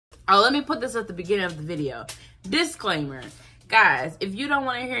Oh, let me put this at the beginning of the video. Disclaimer. Guys, if you don't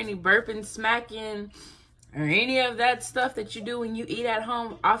want to hear any burping, smacking, or any of that stuff that you do when you eat at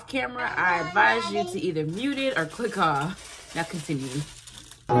home off camera, I advise you to either mute it or click off. Now continue.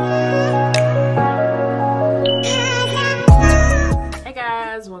 Hey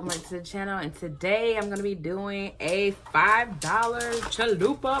guys, welcome back to the channel, and today I'm going to be doing a $5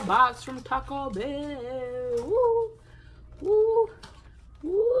 chalupa box from Taco Bell. Woo! Woo!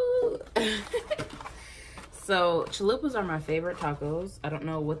 Woo! So chalupas are my favorite tacos. I don't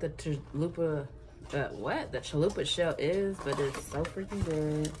know what the chalupa shell is, but it's so freaking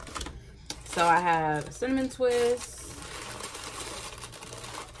good. So I have cinnamon twists.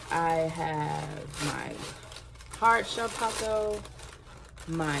 I have my hard shell taco,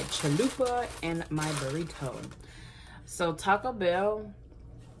 my chalupa, and my burrito. So Taco Bell,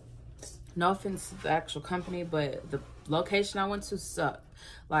 no offense to the actual company, but the location I went to sucked.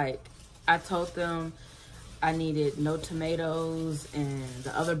 Like, I told them I needed no tomatoes, and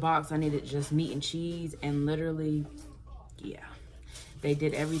the other box I needed just meat and cheese, and literally, yeah, they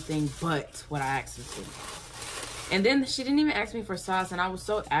did everything but what I asked them to. And then she didn't even ask me for sauce, and I was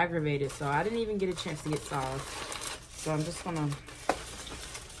so aggravated, so I didn't even get a chance to get sauce. So I'm just gonna put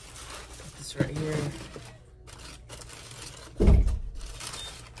this right here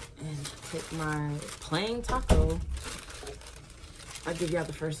and take my plain taco. I'll give y'all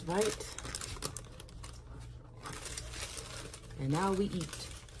the first bite. And now we eat.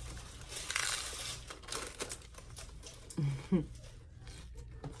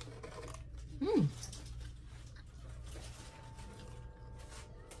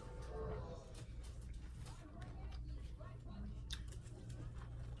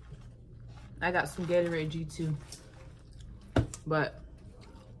 I got some Gatorade G2, but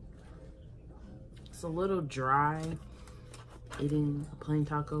it's a little dry eating a plain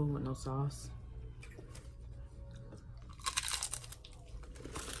taco with no sauce.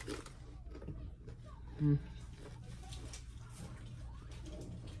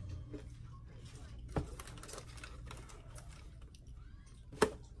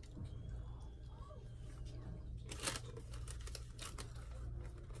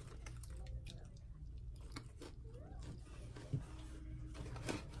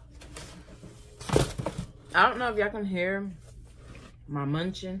 I don't know if y'all can hear my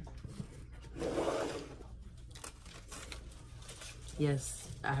munching. Yes,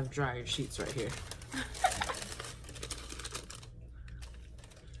 I have dryer sheets right here.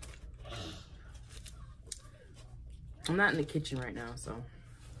 I'm not in the kitchen right now, so I'm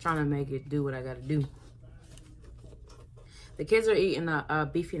trying to make it do what I gotta do. The kids are eating a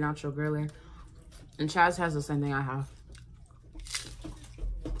beefy nacho griller, and Chaz has the same thing I have.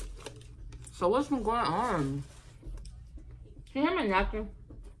 So what's been going on? Can you have my napkin?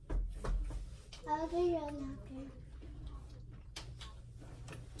 I'll give you a napkin.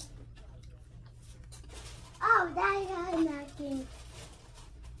 Oh, Daddy got a napkin.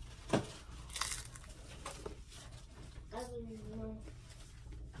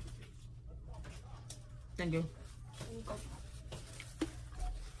 Thank you.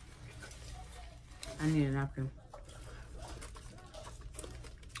 I need a napkin.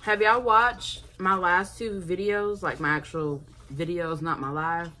 Have y'all watched my last two videos, like my actual videos, not my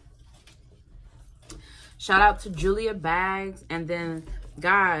live? Shout out to Julia Bags, and then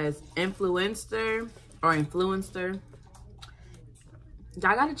guys, influencer. Y'all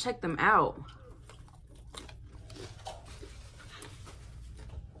gotta check them out.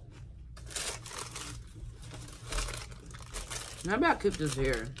 Maybe I'll keep this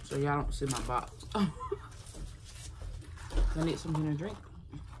here so y'all don't see my box. I need something to drink.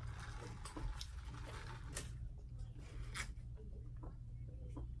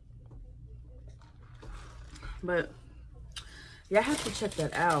 But y'all have to check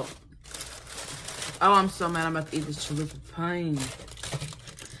that out. Oh, I'm so mad I'm about to eat this chalupa plain.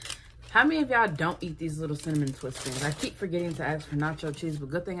 How many of y'all don't eat these little cinnamon twist things? I keep forgetting to ask for nacho cheese,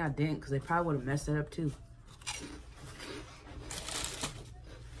 but good thing I didn't, because they probably would have messed it up too.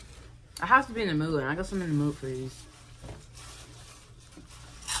 I have to be in the mood, and I guess I'm in the mood for these.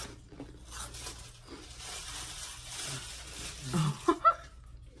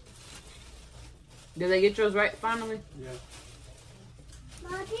 Did they get yours right finally? Yeah.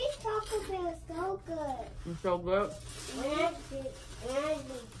 Mom, these Taco Bell is so good. It's so good. When I want to eat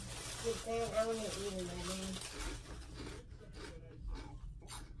them.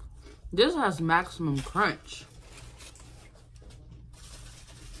 This has maximum crunch.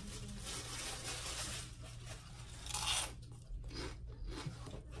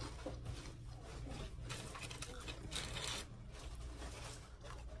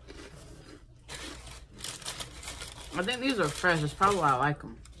 I think these are fresh. That's probably why I like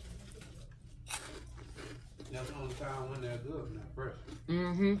them. That's the only time when they're good, not fresh.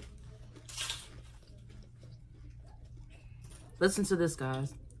 Mm-hmm. Listen to this,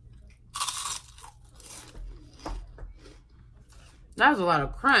 guys. That's a lot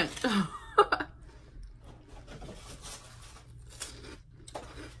of crunch.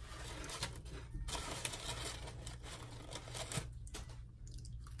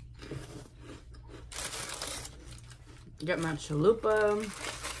 Get my chalupa.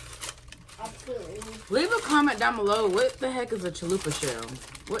 Leave a comment down below. What the heck is a chalupa shell?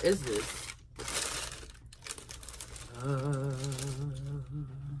 What is this?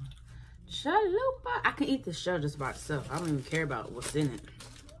 Chalupa. I can eat this shell just by itself. I don't even care about what's in it.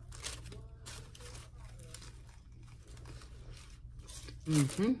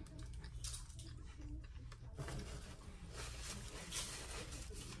 Mm-hmm.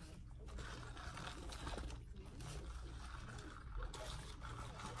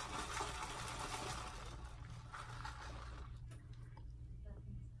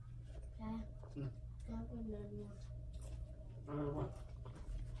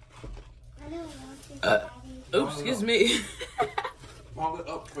 Oops, excuse me. Ball it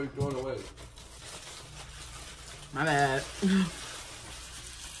up before you throw it away. My bad.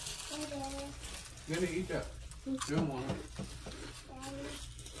 Let me eat that. You don't want it.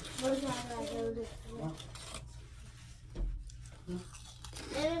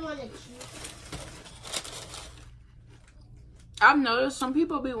 I've noticed some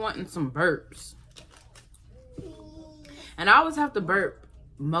people be wanting some burps. And I always have to burp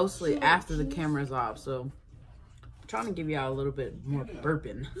mostly after the camera's off, so I'm trying to give y'all a little bit more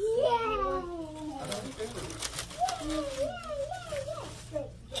burping.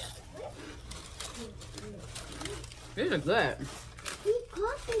 These are good. He's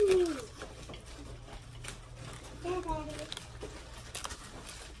copying me.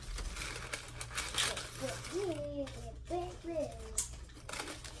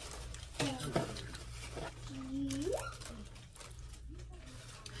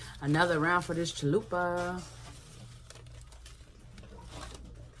 Another round for this chalupa.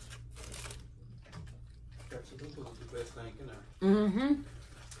 That chalupa was the best thing in there. Mm-hmm.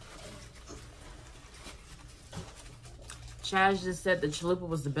 Chaz just said the chalupa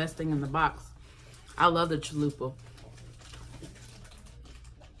was the best thing in the box. I love the chalupa.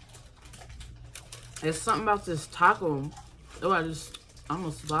 There's something about this taco. Oh, I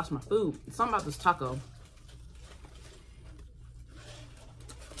almost lost my food. Something about this taco.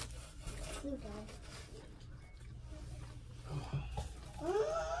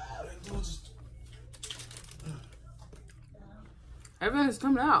 Everything's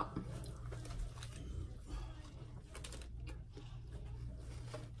coming out.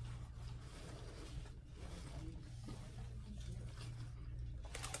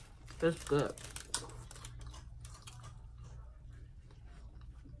 That's good.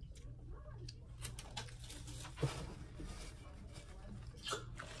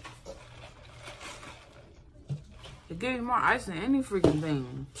 It gives you more ice than any freaking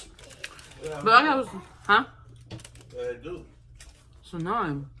thing. Yeah, But I got, huh? yeah, they do. It's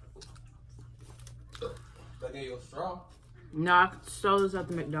annoying. They gave you a straw. No, I could stole this out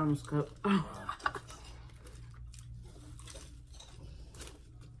the McDonald's cup.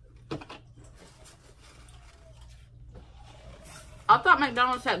 I thought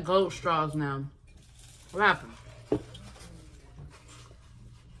McDonald's had gold straws now. What happened?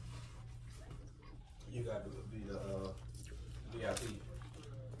 You got to be the VIP.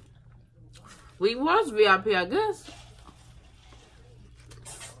 We was VIP, I guess.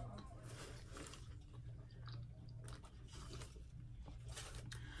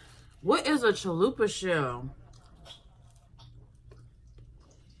 What is a chalupa shell?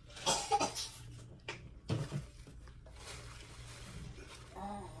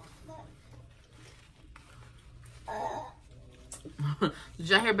 Did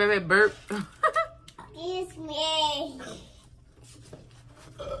y'all hear baby burp? Excuse me.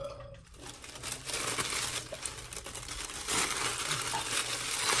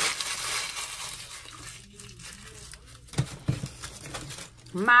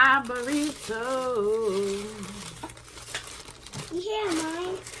 My burrito. You hear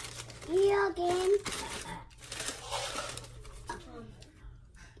mine? You again?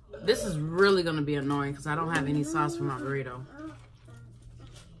 This is really gonna be annoying because I don't have any sauce for my burrito.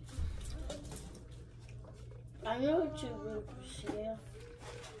 I know what you will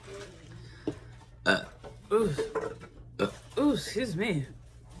share. Ooh, excuse me.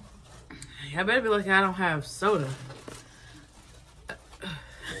 I better be lucky I don't have soda.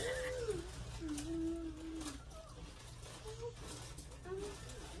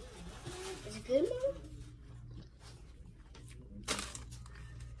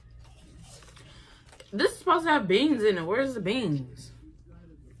 supposed to have beans in it. Where's the beans?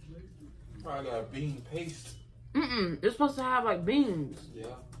 Probably got a bean paste. It's supposed to have like beans. Yeah.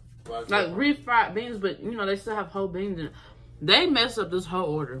 Like refried beans, but you know, they still have whole beans in it. They messed up this whole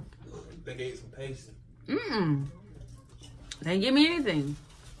order. They gave some paste. They didn't give me anything.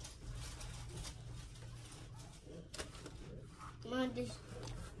 Mom,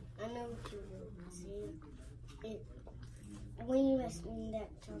 I know what you will see. When you rest in that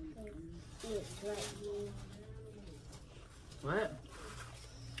chocolate, it's right here. What?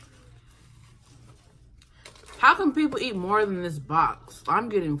 How can people eat more than this box? I'm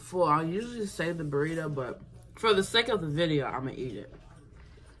getting full. I usually save the burrito, but for the sake of the video, I'm gonna eat it.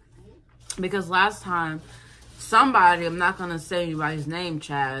 Because last time, somebody, I'm not gonna say anybody's name,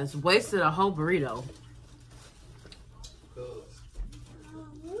 Chaz, wasted a whole burrito.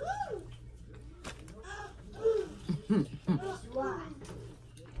 Why?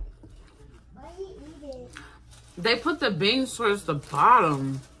 Why you eating? They put the beans towards the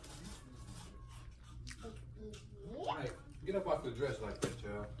bottom. Hey, get up off the dress like that,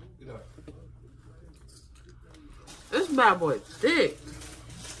 child. Get up. This bad boy thick.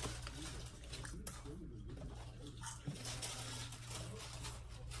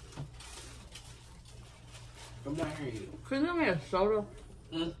 Come down here and eat it. Can you give me a soda?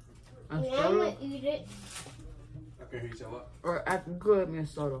 A Yeah, I'm soda? gonna eat it. I can hear you say what? Or give me a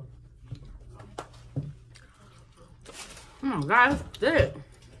soda. Oh my God, it's thick.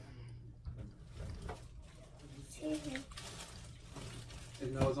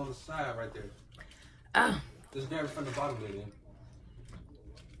 No, it's on the side right there. Just grab it from the bottom there, then.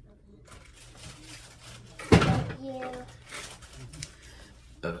 Yeah.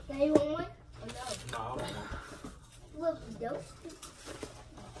 Now you want one? Or no? No, I don't want. Look, dope.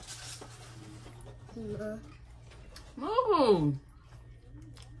 No. Move.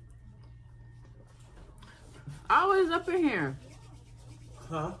 Always up in here.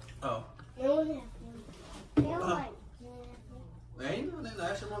 Huh? Oh. No one has one. They don't like I ain't doing that. No,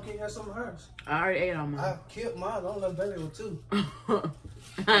 actually, mom can't have some of hers. I already ate on mine. I killed mine. Don't let baby with two.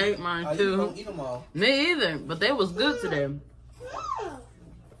 I ate mine You too. don't eat them all. Me either, but they was good today.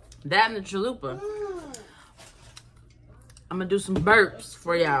 That and the chalupa. I'm gonna do some burps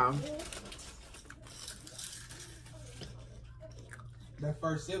for y'all. That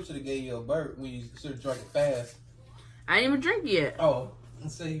first sip should have gave you a burp when you should have drank it fast. I ain't even drink yet. Oh,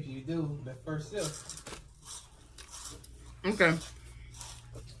 let's say if you do, that first sip. Okay.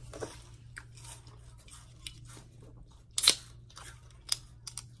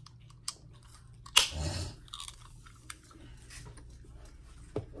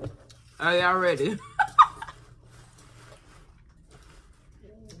 Are y'all ready?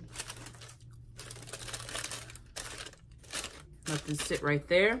 Let this sit right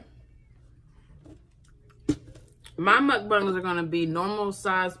there. My mukbangs are gonna be normal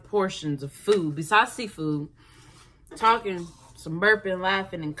sized portions of food besides seafood. Talking, some burping,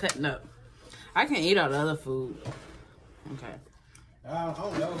 laughing, and cutting up. I can eat all the other food. Okay. I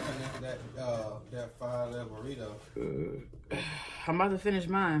don't know that 5-level burrito. I'm about to finish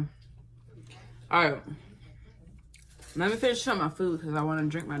mine. All right. Let me finish up my food because I want to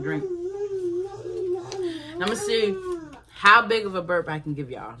drink my drink. I'm gonna see how big of a burp I can give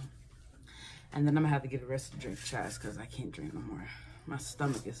y'all. And then I'm gonna have to give the rest of the drink to Chaz because I can't drink no more. My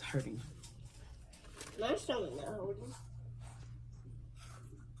stomach is hurting. my stomach not holding.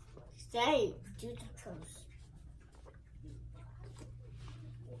 Stay, do the toast.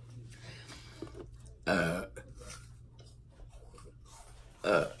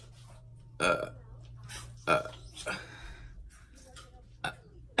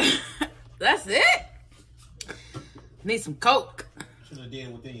 That's it? Need some Coke. Should have did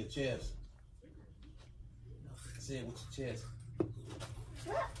it within your chest. Say it with your chest.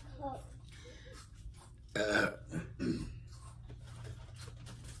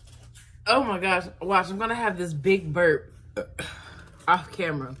 Oh my gosh. Watch, I'm gonna have this big burp off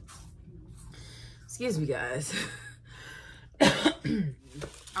camera. Excuse me, guys.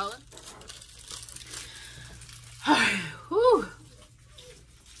 Whew.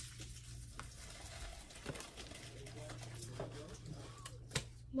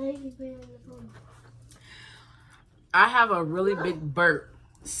 I have a really big burp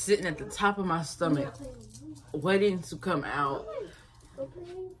sitting at the top of my stomach, waiting to come out.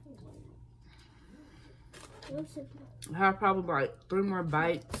 I have probably like 3 more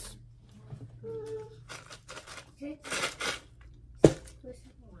bites.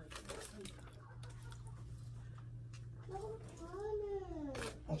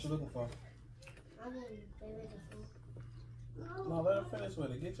 What you looking for? No, let her finish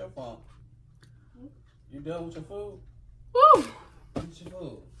with it. Get your phone. You done with your food? Woo! Eat your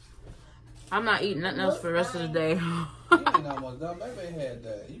food. I'm not eating nothing else for the rest of the day. You ain't almost done. Baby had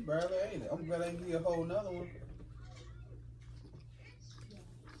that. You barely ate it. I'm glad I didn't give you a whole nother one.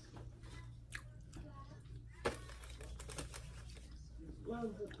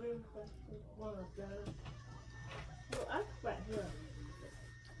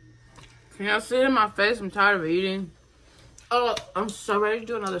 Can y'all see it in my face? I'm tired of eating. Oh, I'm so ready to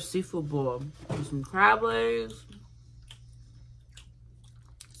do another seafood boil. With some crab legs,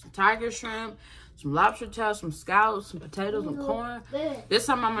 some tiger shrimp, some lobster tail, some scallops, some potatoes, and corn. This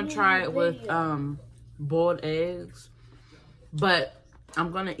time I'm gonna try it with boiled eggs. But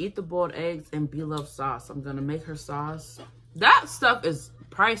I'm gonna eat the boiled eggs in B-Love sauce. I'm gonna make her sauce. That stuff is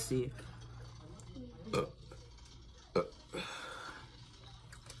pricey.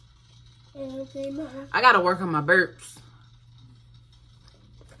 I gotta work on my burps.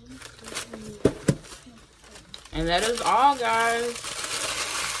 And that is all, guys.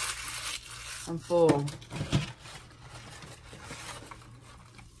 I'm full.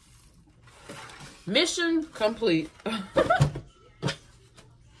 Mission complete.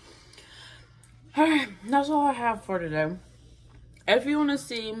 Alright, that's all I have for today. If you want to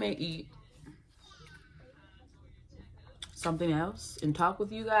see me eat something else and talk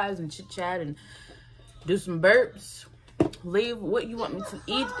with you guys and chit chat and do some burps, leave what you want me to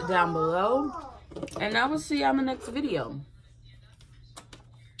eat down below, and I will see you on the next video.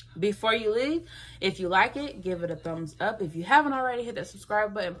 Before you leave, if you like it, give it a thumbs up. If you haven't already, hit that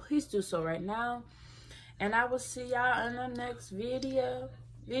subscribe button. Please do so right now, and I will see y'all in the next video.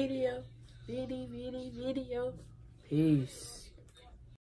 Peace.